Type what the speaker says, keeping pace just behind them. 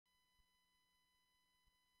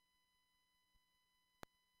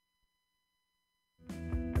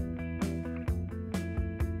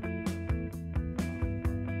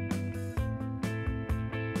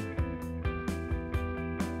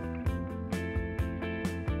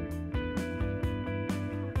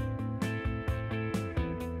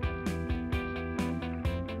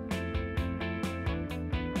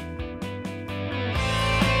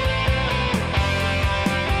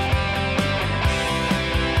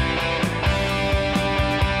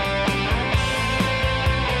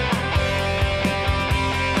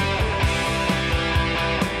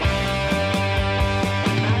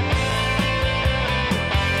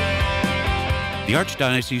The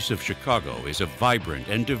Archdiocese of Chicago is a vibrant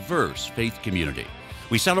and diverse faith community.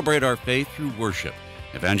 We celebrate our faith through worship,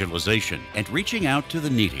 evangelization, and reaching out to the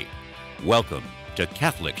needy. Welcome to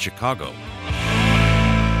Catholic Chicago.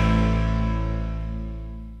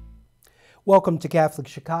 Welcome to Catholic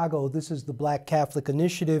Chicago. This is the Black Catholic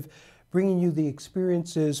Initiative, bringing you the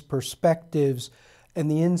experiences, perspectives,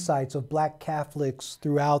 and the insights of Black Catholics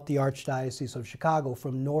throughout the Archdiocese of Chicago,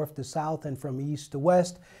 from north to south and from east to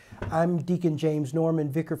west. I'm Deacon James Norman,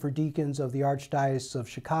 Vicar for Deacons of the Archdiocese of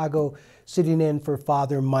Chicago, sitting in for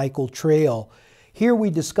Father Michael Trail. Here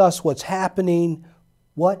we discuss what's happening,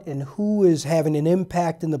 what and who is having an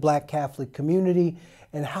impact in the Black Catholic community,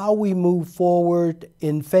 and how we move forward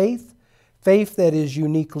in faith that is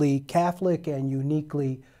uniquely Catholic and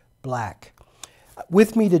uniquely Black.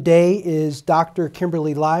 With me today is Dr.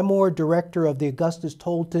 Kimberly Lymore, Director of the Augustus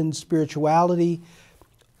Tolton Spirituality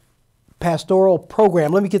Pastoral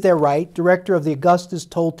Program. Let me get that right. Director of the Augustus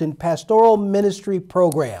Tolton Pastoral Ministry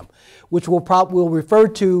Program, which we'll refer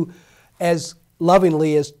to as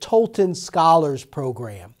lovingly as Tolton Scholars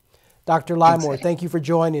Program. Dr. Lymore, thank you for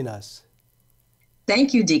joining us.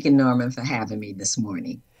 Thank you, Deacon Norman, for having me this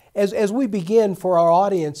morning. As we begin, for our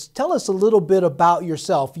audience, tell us a little bit about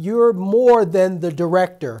yourself. You're more than the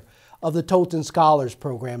director of the Tolton Scholars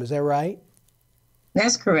Program, is that right?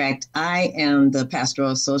 That's correct. I am the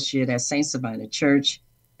Pastoral Associate at St. Sabina Church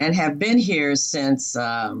and have been here since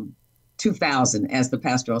 2000 as the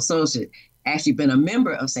Pastoral Associate. Actually been a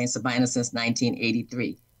member of St. Sabina since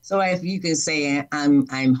 1983. So if you can say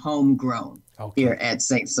I'm homegrown here at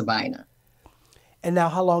St. Sabina. And now,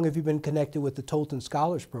 how long have you been connected with the Tolton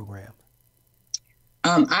Scholars Program?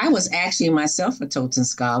 I was actually myself a Tolton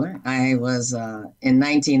Scholar. I was, in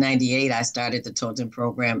 1998, I started the Tolton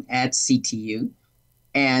program at CTU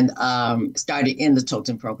and started in the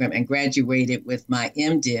Tolton program and graduated with my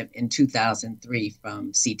MDiv in 2003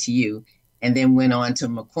 from CTU, and then went on to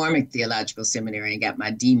McCormick Theological Seminary and got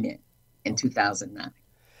my DMit in 2009.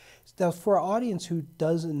 Now, for our audience who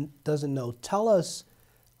doesn't know, tell us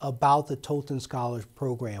about the Tolton Scholars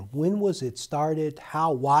Program. When was it started?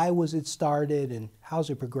 Why was it started? And how's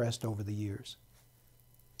it progressed over the years?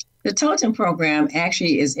 The Tolton program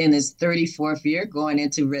actually is in its 34th year, going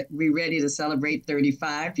into, we're ready to celebrate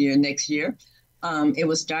 35 year next year. It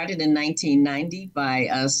was started in 1990 by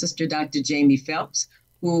Sister Dr. Jamie Phelps,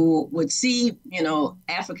 who would see,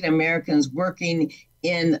 African Americans working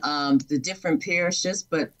in the different parishes,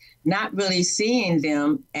 but not really seeing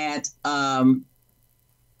them at, not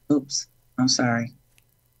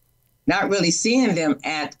really seeing them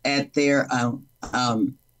at their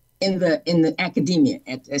in the academia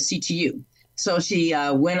at CTU. So she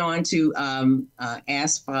went on to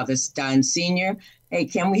ask Father Stein Sr., hey,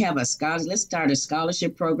 can we have let's start a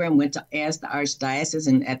scholarship program. Went to ask the Archdiocese,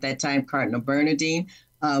 and at that time Cardinal Bernardine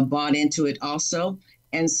bought into it also.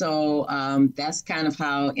 And so that's kind of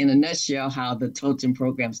how, in a nutshell, how the Tolton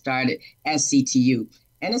program started at CTU.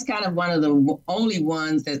 And it's kind of one of the only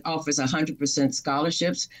ones that offers 100%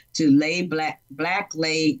 scholarships to Black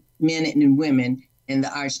lay men and women in the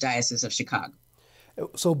Archdiocese of Chicago.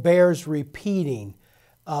 So bears repeating,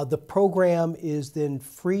 the program is then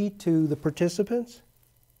free to the participants?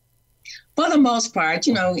 For the most part,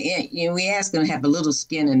 we ask them to have a little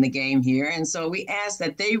skin in the game here. And so we ask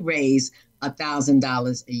that they raise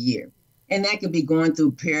 $1,000 a year. And that could be going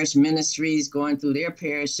through parish ministries, going through their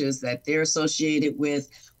parishes that they're associated with,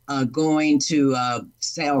 going to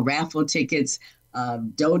sell raffle tickets,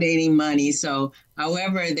 donating money. So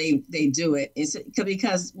however they do it, it's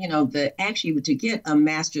because, actually to get a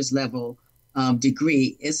master's level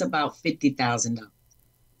degree, it's about $50,000.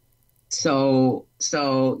 So,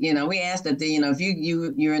 we ask that if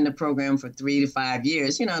you're in the program for 3 to 5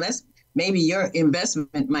 years, that's maybe your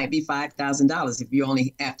investment might be $5,000 if you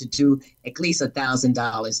only have to do at least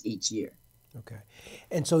 $1,000 each year. Okay.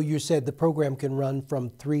 And so you said the program can run from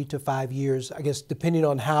 3 to 5 years, I guess, depending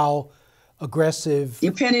on how aggressive.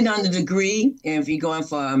 Depending on the degree, if you're going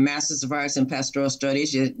for a Master's of Arts in Pastoral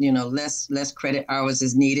Studies, less credit hours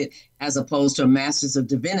is needed as opposed to a Master's of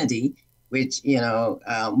Divinity, which,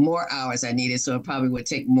 more hours are needed. So it probably would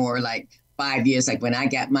take more like 5 years. Like when I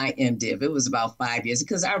got my MDiv, it was about 5 years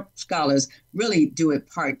because our scholars really do it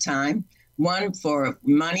part-time. One, for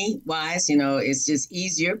money wise, it's just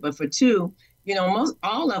easier. But for two,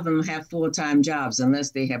 all of them have full-time jobs unless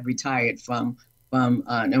they have retired from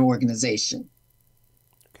an organization.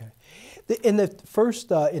 Okay. In the first,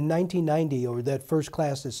 in 1990, or that first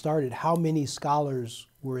class that started, how many scholars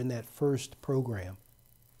were in that first program?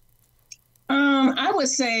 I would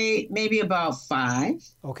say maybe about 5.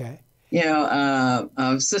 Okay.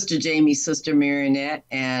 Sister Jamie, Sister Marinette,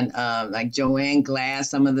 and like Joanne Glass,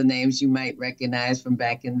 some of the names you might recognize from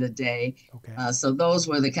back in the day. Okay. So those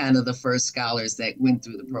were the kind of the first scholars that went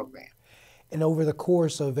through the program. And over the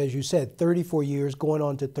course of, as you said, 34 years, going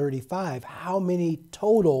on to 35, how many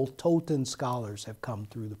total Tolton scholars have come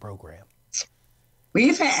through the program?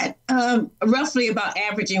 We've had roughly about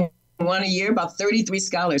averaging one a year, about 33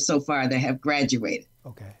 scholars so far that have graduated.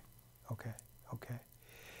 Okay, okay, okay.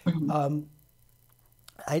 Mhm.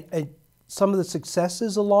 Some of the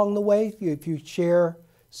successes along the way, if you share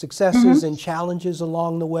successes and challenges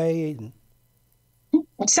along the way.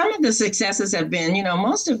 Some of the successes have been,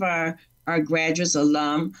 most of our graduates,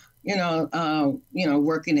 alum,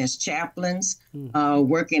 working as chaplains,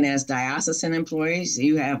 working as diocesan employees.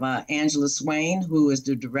 You have Angela Swain, who is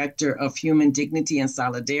the director of Human Dignity and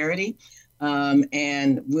Solidarity,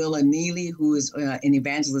 and Willa Neely, who is an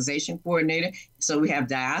evangelization coordinator. So we have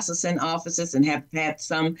diocesan offices and have had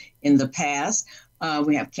some in the past.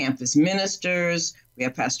 We have campus ministers, we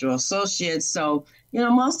have pastoral associates. So,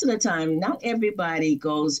 most of the time, not everybody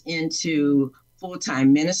goes into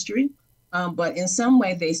full-time ministry, but in some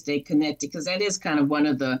way they stay connected, because that is kind of one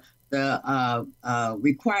of the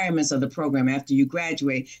requirements of the program after you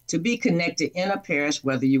graduate, to be connected in a parish,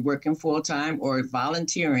 whether you're working full-time or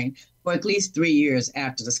volunteering, for at least 3 years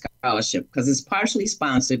after the scholarship, because it's partially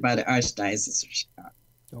sponsored by the Archdiocese of Chicago.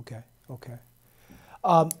 Okay, okay.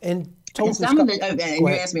 And some of the, and you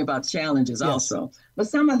asked me about challenges also, but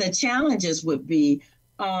some of the challenges would be,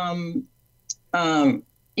 kind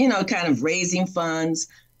of raising funds,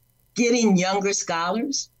 getting younger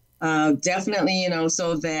scholars, definitely,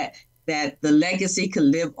 so that the legacy could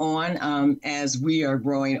live on as we are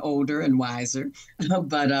growing older and wiser.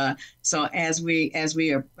 But so as we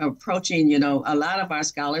are approaching, a lot of our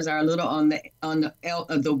scholars are a little on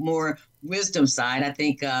the more wisdom side. I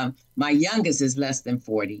think my youngest is less than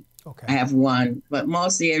 40. Okay. I have one, but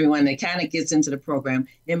mostly everyone that kind of gets into the program,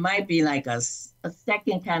 it might be like a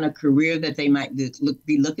second kind of career that they might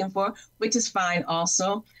be looking for, which is fine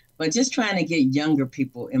also. But just trying to get younger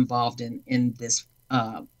people involved in this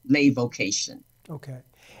lay vocation. Okay.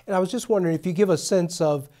 And I was just wondering if you give a sense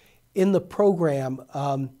of, in the program,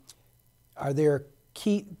 are there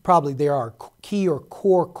probably there are key or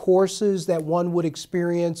core courses that one would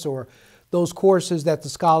experience, or those courses that the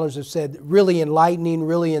scholars have said really enlightening,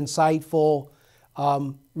 really insightful,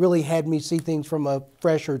 really had me see things from a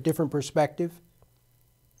fresh or different perspective?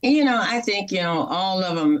 I think, all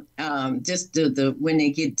of them, just when they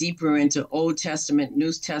get deeper into Old Testament,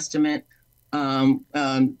 New Testament,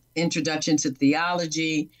 introduction to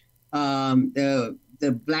theology, the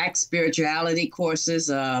Black spirituality courses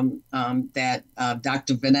that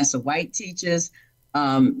Dr. Vanessa White teaches,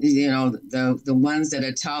 the ones that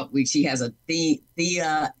are taught, she has a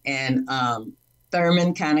Thea and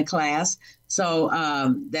Thurman kind of class. So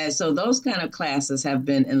so those kind of classes have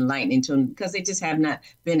been enlightening to them, because they just have not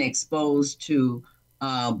been exposed to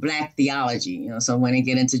Black theology. So when they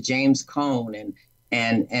get into James Cone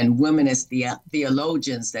and womanist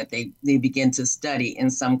theologians that they begin to study in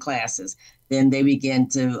some classes, then they begin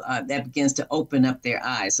to that begins to open up their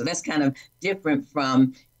eyes. So that's kind of different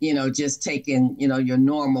from just taking your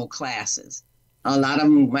normal classes. A lot of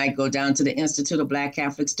them might go down to the Institute of Black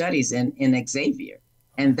Catholic Studies in Xavier.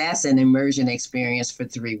 And that's an immersion experience for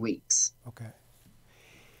 3 weeks. Okay.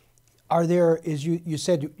 Are there, as you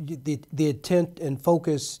said, the intent and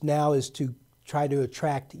focus now is to try to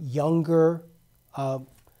attract younger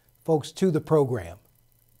folks to the program?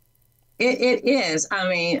 It is. I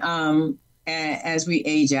mean, as we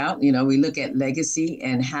age out, we look at legacy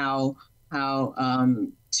and how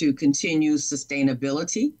to continue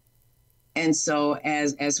sustainability. And so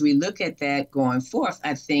as we look at that going forth,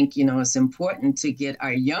 I think, it's important to get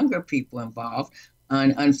our younger people involved.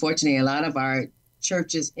 Unfortunately, a lot of our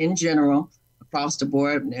churches in general, across the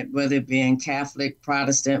board, whether it be in Catholic,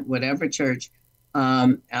 Protestant, whatever church,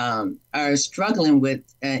 are struggling with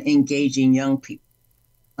engaging young people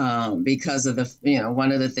because of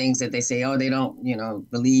one of the things that they say, they don't,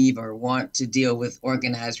 believe or want to deal with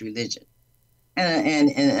organized religion. And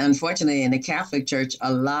unfortunately, in the Catholic Church,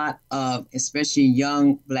 a lot of, especially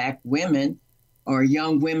young Black women or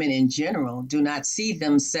young women in general, do not see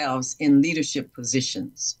themselves in leadership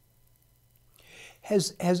positions. I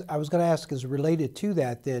was going to ask, as related to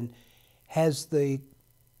that, then, has the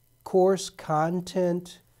course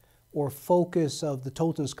content or focus of the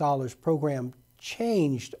Tolton Scholars Program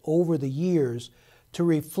changed over the years to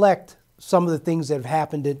reflect some of the things that have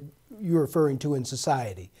happened that you're referring to in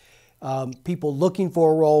society? People looking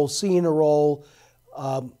for a role, seeing a role,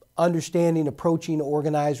 understanding, approaching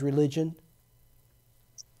organized religion?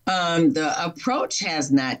 The approach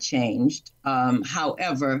has not changed.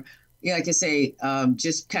 However, like I say,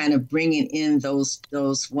 just kind of bringing in those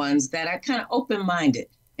ones that are kind of open-minded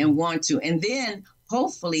and want to, and then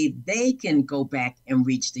hopefully they can go back and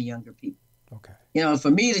reach the younger people. Okay. For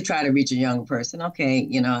me to try to reach a young person, okay,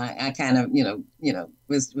 I kind of,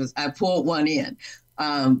 was I pulled one in,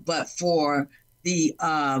 but for the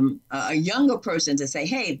a younger person to say,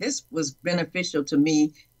 hey, this was beneficial to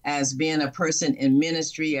me as being a person in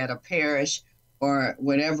ministry at a parish or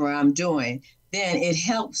whatever I'm doing, then it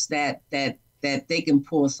helps that they can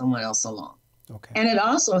pull someone else along. Okay. And it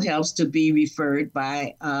also helps to be referred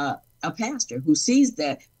by a pastor who sees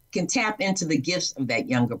that, can tap into the gifts of that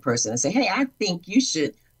younger person and say, hey, I think you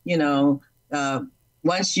should,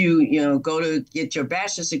 once you go to get your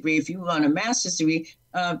bachelor's degree, if you want a master's degree,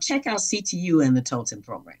 check out CTU and the Tolton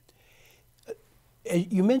program.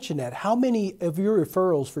 You mentioned that. How many of your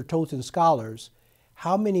referrals for Tolton scholars,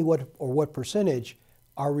 what percentage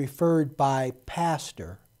are referred by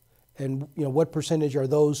pastor? And what percentage are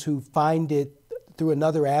those who find it through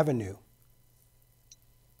another avenue?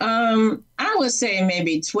 I would say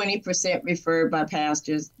maybe 20% referred by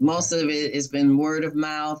pastors. Most of it has been word of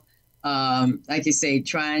mouth. Like you say,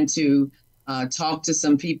 trying to talk to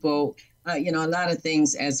some people. A lot of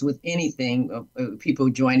things, as with anything, people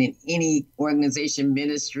joining any organization,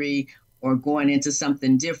 ministry, or going into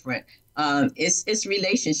something different. It's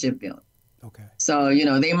relationship building. Okay. So,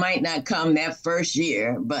 they might not come that first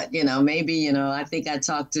year, but, maybe, I think I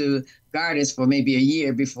talked to Augustus for maybe a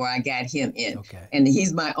year before I got him in. Okay. And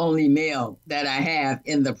he's my only male that I have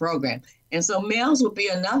in the program. And so males would be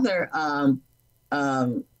another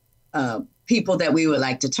people that we would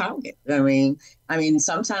like to target. I mean,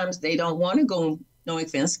 sometimes they don't want to go, no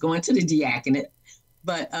offense, go into the diaconate,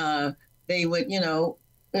 but they would,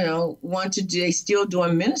 want to do, they still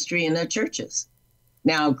doing ministry in their churches.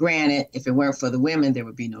 Now, granted, if it weren't for the women, there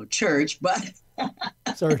would be no church, but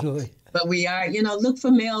certainly. But we are, look for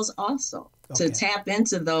males also Okay. to tap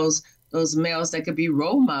into those males that could be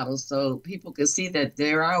role models, so people can see that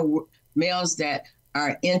there are males that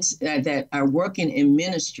are that are working in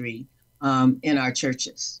ministry in our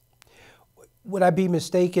churches. Would I be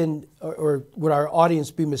mistaken, or would our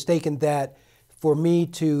audience be mistaken, that for me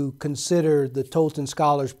to consider the Tolton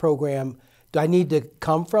Scholars Program, do I need to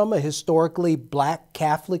come from a historically Black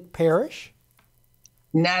Catholic parish?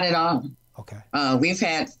 Not at all. Okay. We've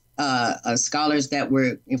had scholars that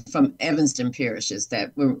were from Evanston parishes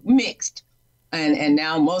that were mixed, and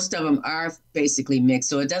now most of them are basically mixed.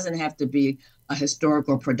 So it doesn't have to be a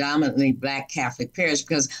historical, predominantly Black Catholic parish,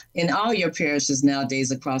 because in all your parishes nowadays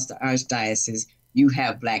across the Archdiocese, you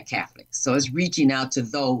have Black Catholics. So it's reaching out to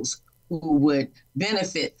those who would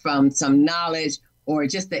benefit from some knowledge or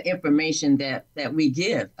just the information that we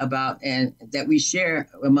give about and that we share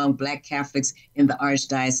among Black Catholics in the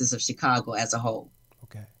Archdiocese of Chicago as a whole.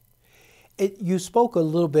 Okay. You spoke a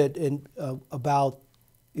little bit about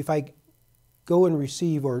if I go and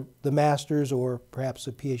receive or the master's or perhaps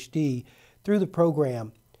a PhD through the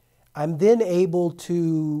program, I'm then able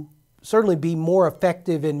to certainly be more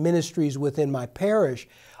effective in ministries within my parish.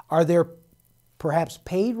 Are there perhaps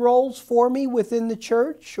paid roles for me within the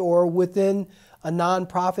church or within a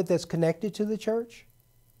nonprofit that's connected to the church?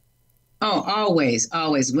 Oh, always,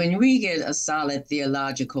 always. When we get a solid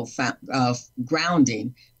theological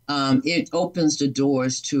grounding, it opens the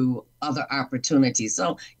doors to other opportunities.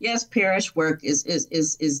 So yes, parish work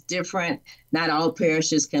is different. Not all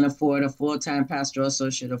parishes can afford a full-time pastoral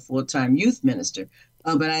associate or full-time youth minister.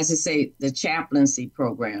 But as I say, the chaplaincy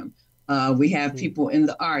program, we have people in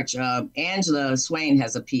the Arch. Angela Swain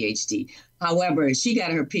has a PhD. However, she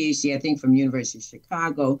got her PhD, I think, from University of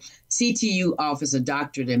Chicago. CTU offers a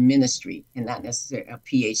doctorate in ministry and not necessarily a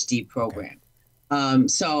PhD program. Okay.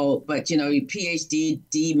 But, PhD,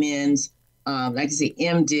 DMins, like I say,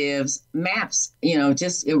 MDivs, MAPS,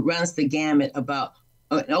 just it runs the gamut about,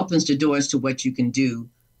 it opens the doors to what you can do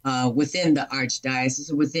within the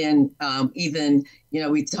Archdiocese, within even,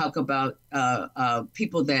 we talk about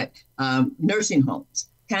people that, nursing homes,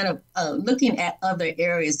 kind of looking at other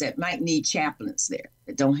areas that might need chaplains there,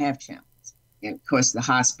 that don't have chaplains. And of course, the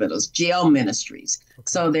hospitals, jail ministries. Okay.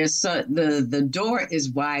 So there's the door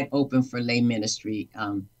is wide open for lay ministry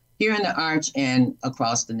here in the Arch and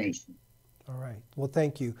across the nation. All right. Well,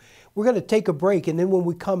 thank you. We're going to take a break, and then when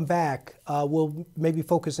we come back, we'll maybe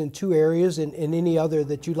focus in two areas and any other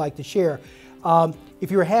that you'd like to share.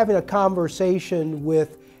 If you're having a conversation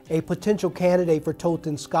with a potential candidate for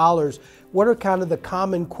Tolton Scholars, what are kind of the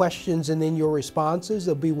common questions and then your responses?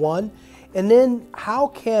 There'll be one. And then how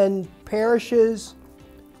can parishes,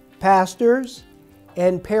 pastors,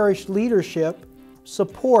 and parish leadership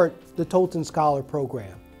support the Tolton Scholar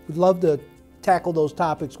Program? We'd love to tackle those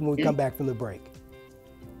topics when we come back from the break.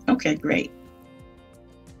 Okay, great.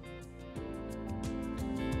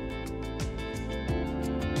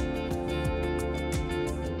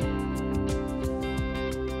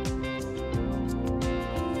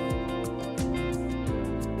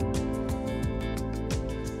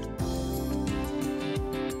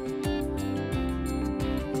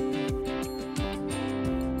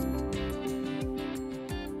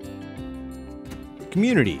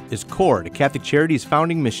 Community is core to Catholic Charity's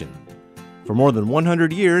founding mission. For more than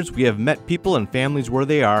 100 years, we have met people and families where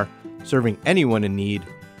they are, serving anyone in need,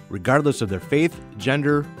 regardless of their faith,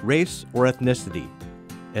 gender, race, or ethnicity.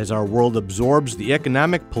 As our world absorbs the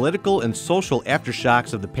economic, political, and social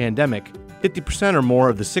aftershocks of the pandemic, 50% or more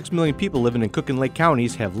of the 6 million people living in Cook and Lake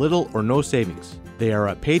counties have little or no savings. They are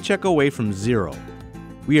a paycheck away from zero.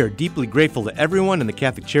 We are deeply grateful to everyone in the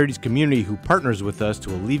Catholic Charities community who partners with us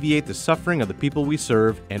to alleviate the suffering of the people we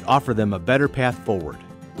serve and offer them a better path forward.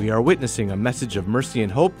 We are witnessing a message of mercy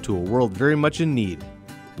and hope to a world very much in need.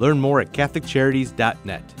 Learn more at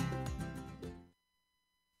CatholicCharities.net.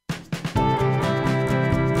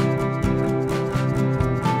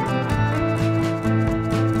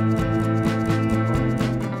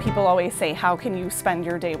 People always say, how can you spend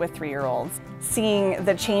your day with 3-year-olds? Seeing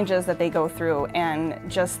the changes that they go through and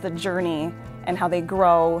just the journey and how they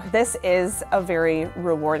grow, this is a very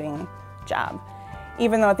rewarding job.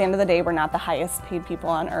 Even though at the end of the day, we're not the highest paid people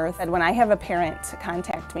on earth. And when I have a parent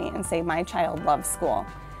contact me and say, my child loves school,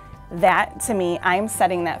 that to me, I'm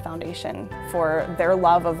setting that foundation for their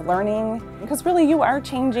love of learning. Because really, you are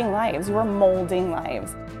changing lives, you are molding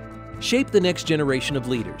lives. Shape the next generation of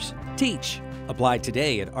leaders. Teach. Apply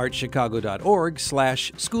today at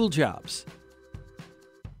archchicago.org/schooljobs.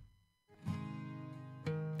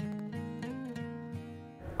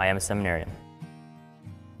 I am a seminarian.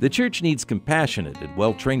 The Church needs compassionate and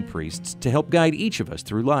well-trained priests to help guide each of us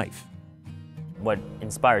through life. What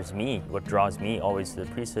inspires me, what draws me always to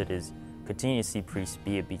the priesthood is continue to see priests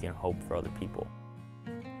be a beacon of hope for other people.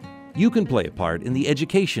 You can play a part in the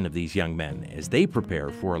education of these young men as they prepare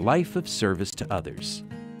for a life of service to others.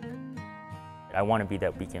 I want to be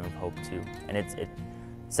that beacon of hope too, and it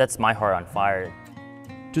sets my heart on fire.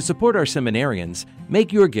 To support our seminarians,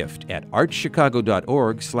 make your gift at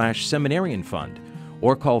archchicago.org/seminarian fund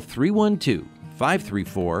or call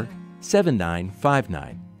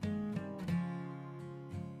 312-534-7959.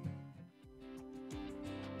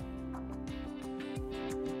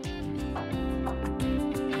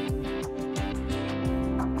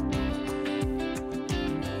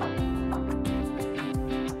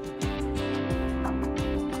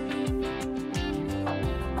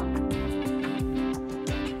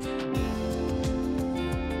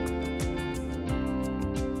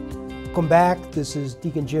 Welcome back. This is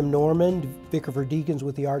Deacon Jim Norman, Vicar for Deacons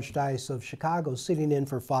with the Archdiocese of Chicago, sitting in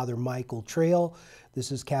for Father Michael Trail.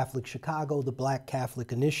 This is Catholic Chicago, the Black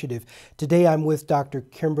Catholic Initiative. Today I'm with Dr.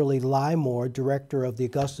 Kimberly Lymore, Director of the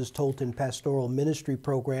Augustus Tolton Pastoral Ministry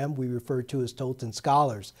Program we refer to as Tolton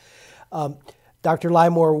Scholars. Dr.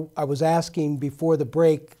 Lymore, I was asking before the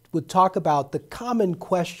break, would talk about the common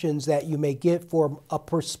questions that you may get for a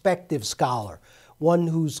prospective scholar, one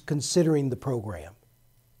who's considering the program.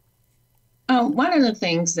 One of the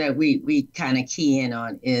things that we kind of key in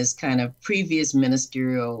on is kind of previous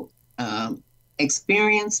ministerial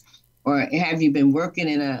experience, or have you been working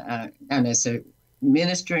in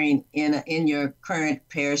ministering in your current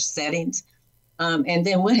parish settings, and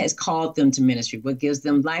then what has called them to ministry, what gives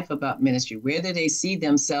them life about ministry, where do they see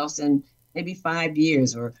themselves in maybe 5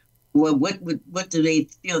 years, or what do they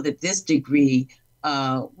feel that this degree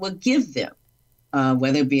will give them,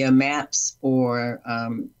 whether it be a MAPS or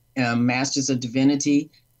Masters of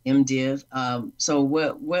Divinity, MDiv. So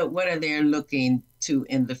what are they looking to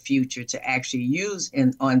in the future to actually use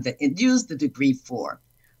use the degree for?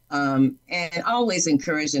 And always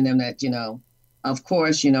encouraging them that, of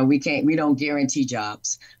course, we don't guarantee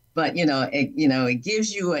jobs, but it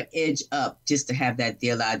gives you an edge up just to have that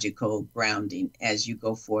theological grounding as you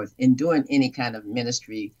go forth in doing any kind of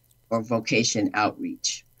ministry or vocation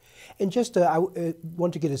outreach. And just I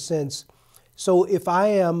want to get a sense. So if I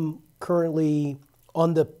am currently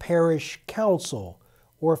on the parish council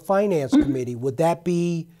or finance committee, would that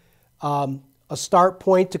be a start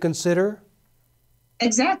point to consider?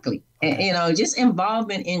 Exactly. Okay. And, just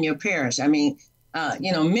involvement in your parish. I mean,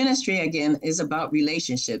 ministry, again, is about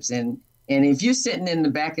relationships. And if you're sitting in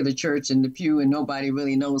the back of the church in the pew and nobody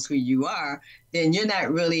really knows who you are, then you're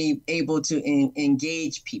not really able to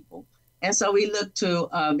engage people. And so we look to,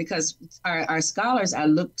 because our scholars are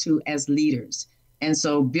looked to as leaders. And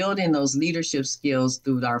so building those leadership skills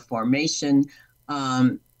through our formation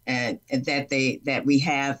and that we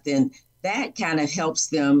have, then that kind of helps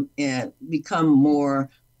them become more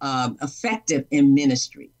effective in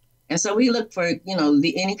ministry. And so we look for,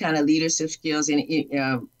 any kind of leadership skills, any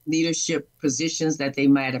leadership positions that they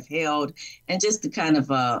might have held, and just the kind of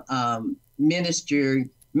ministry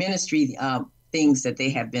things that they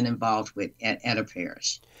have been involved with at a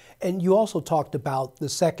parish. And you also talked about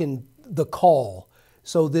the call.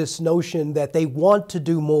 So this notion that they want to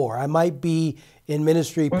do more. I might be in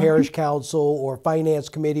ministry, parish council, or finance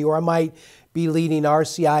committee, or I might be leading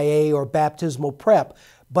RCIA or baptismal prep,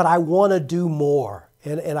 but I want to do more.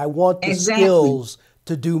 And I want the skills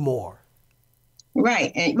to do more.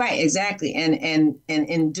 Right, exactly. And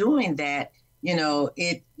in doing that,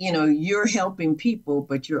 you're helping people,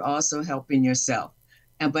 but you're also helping yourself.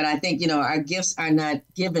 But I think, our gifts are not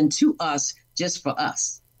given to us just for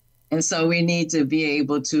us. And so we need to be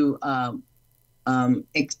able to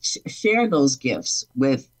share those gifts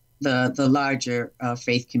with the larger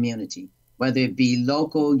faith community, whether it be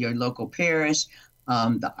your local parish,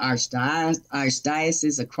 the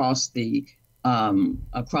archdiocese across the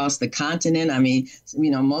continent. I mean,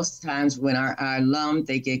 most times when our alum,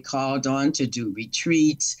 they get called on to do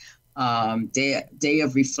retreats, day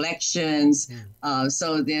of reflections.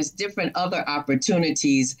 So there's different other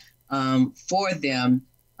opportunities for them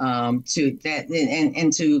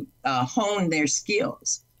to hone their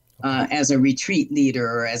skills as a retreat leader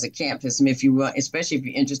or as a campus, if you will, especially if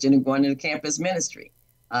you're interested in going into campus ministry.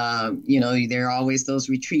 There are always those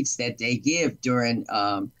retreats that they give during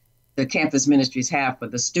the campus ministries have for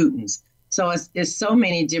the students. So it's so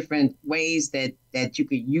many different ways that you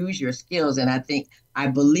could use your skills. And I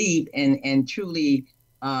believe and truly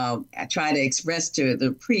I try to express to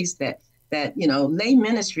the priest that lay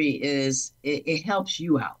ministry it helps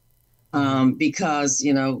you out because,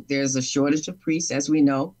 there's a shortage of priests, as we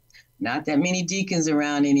know, not that many deacons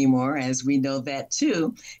around anymore, as we know that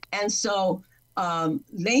too. And so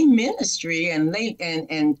lay ministry and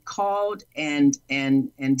called and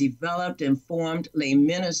developed and formed lay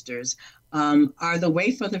ministers are the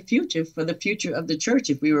way for the future of the church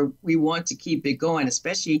if we want to keep it going,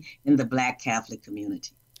 especially in the Black Catholic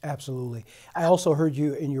community. Absolutely. I also heard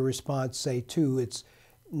you in your response say too, it's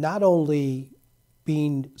not only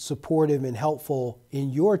being supportive and helpful in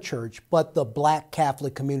your church, but the Black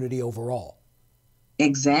Catholic community overall.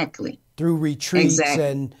 Exactly. Through retreats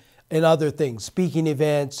and other things, speaking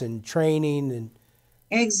events and training and.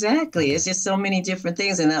 Exactly. Okay. It's just so many different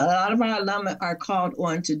things. And a lot of our alumni are called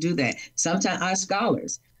on to do that. Sometimes our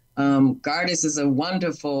scholars. Gardis is a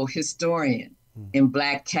wonderful historian in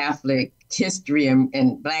Black Catholic history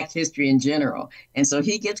and Black history in general. And so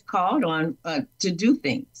he gets called on to do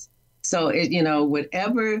things. So,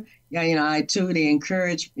 whatever, I truly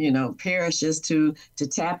encourage, parishes to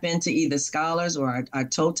tap into either scholars or our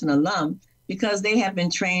Tolton alum, because they have been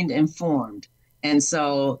trained and formed. And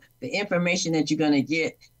so the information that you're going to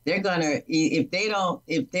get, they're going to, if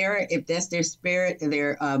that's their spirit,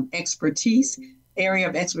 their area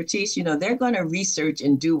of expertise, they're going to research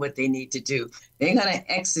and do what they need to do. They're going to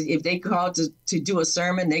if they call to do a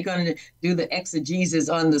sermon, they're going to do the exegesis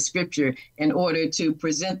on the scripture in order to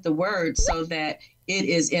present the word so that it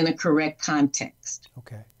is in a correct context.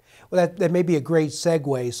 Okay. Well, that may be a great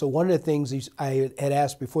segue. So one of the things I had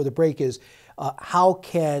asked before the break is, how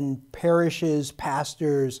can parishes,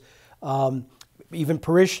 pastors, even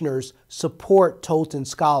parishioners support Tolton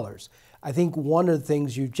scholars? I think one of the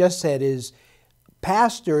things you just said is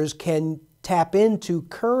pastors can tap into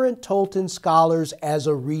current Tolton scholars as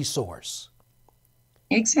a resource.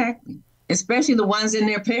 Exactly, especially the ones in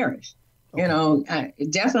their parish. Okay.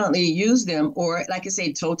 Definitely use them, or like I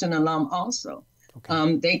say, Tolton alum also.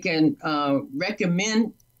 Okay. They can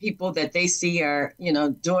recommend people that they see are,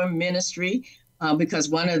 doing ministry, because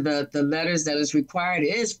one of the letters that is required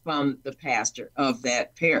is from the pastor of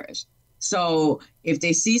that parish. So if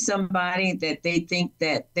they see somebody that they think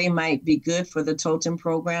that they might be good for the Tolton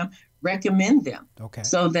program, recommend them. Okay.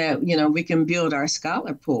 So that, we can build our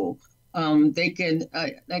scholar pool. They can,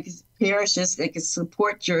 like parishes, they can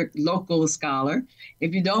support your local scholar.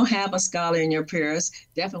 If you don't have a scholar in your parish,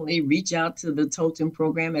 definitely reach out to the Tolton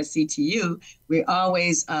program at CTU. We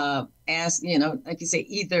always ask, like you say,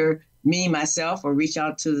 either me, myself, or reach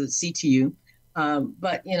out to the CTU.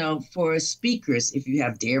 But, for speakers, if you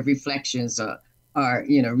have day of reflections or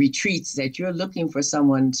retreats that you're looking for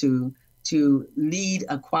someone to lead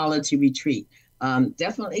a quality retreat,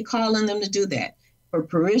 definitely call on them to do that. For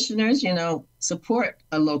parishioners, support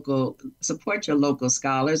your local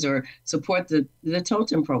scholars or support the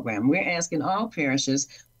Tolton program. We're asking all parishes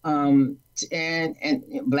to and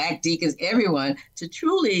Black deacons, everyone, to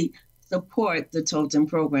truly support the Tolton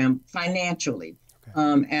program financially.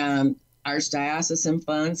 Okay. Archdiocesan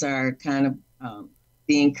funds are kind of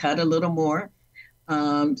being cut a little more.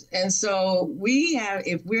 And so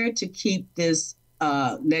if we're to keep this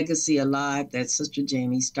legacy alive that Sister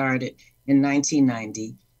Jamie started in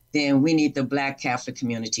 1990, then we need the Black Catholic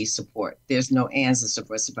community support. There's no ands and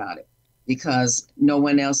ifs about it, because no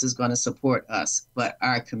one else is going to support us but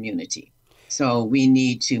our community. So we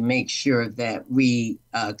need to make sure that we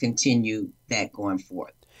continue that going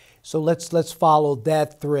forth. So let's follow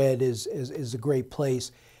that thread is a great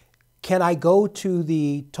place. Can I go to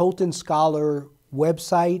the Tolton Scholar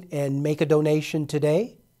website and make a donation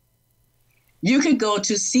today? You could go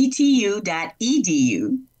to ctu.edu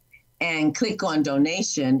and click on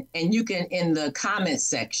donation, and you can, in the comments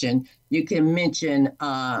section, you can mention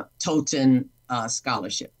Tolton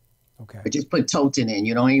Scholarship. Okay. Or just put Tolton in.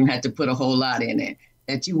 You don't even have to put a whole lot in it,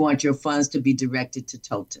 that you want your funds to be directed to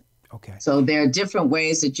Tolton. Okay. So there are different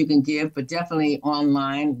ways that you can give, but definitely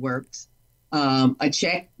online works. A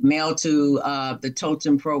check mailed to the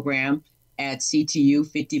Tolton program at CTU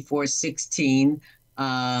 5416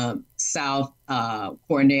 South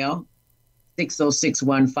Cornell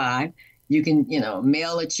 60615. You can,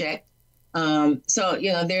 mail a check. So,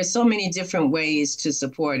 there's so many different ways to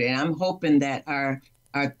support it. I'm hoping that our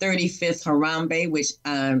 35th Harambe, which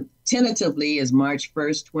tentatively is March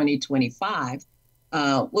 1st, 2025,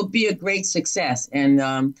 will be a great success,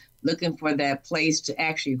 and looking for that place to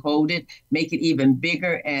actually hold it, make it even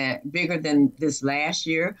bigger than this last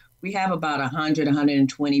year. We have about 100,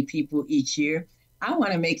 120 people each year. I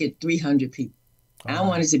want to make it 300 people. I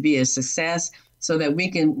want it to be a success so that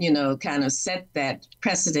we can, kind of set that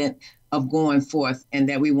precedent of going forth, and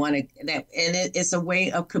that we want to, and it's a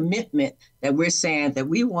way of commitment that we're saying that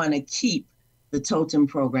we want to keep the Tolton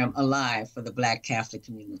program alive for the Black Catholic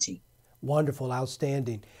community. Wonderful,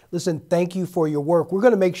 outstanding. Listen, thank you for your work. We're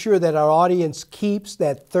going to make sure that our audience keeps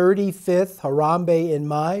that 35th Harambe in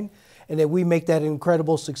mind, and that we make that an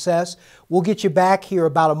incredible success. We'll get you back here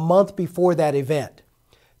about a month before that event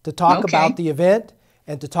to talk about the event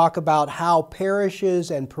and to talk about how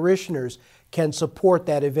parishes and parishioners can support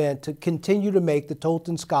that event to continue to make the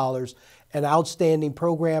Tolton Scholars an outstanding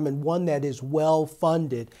program, and one that is well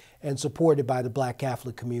funded and supported by the Black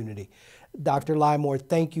Catholic community. Dr. Lymore,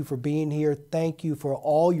 thank you for being here. Thank you for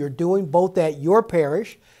all you're doing, both at your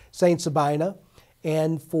parish, St. Sabina,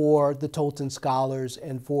 and for the Tolton Scholars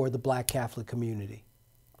and for the Black Catholic community.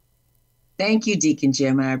 Thank you, Deacon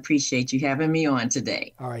Jim. I appreciate you having me on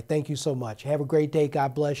today. All right. Thank you so much. Have a great day.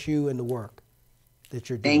 God bless you and the work that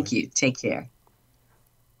you're doing. Thank you. Take care.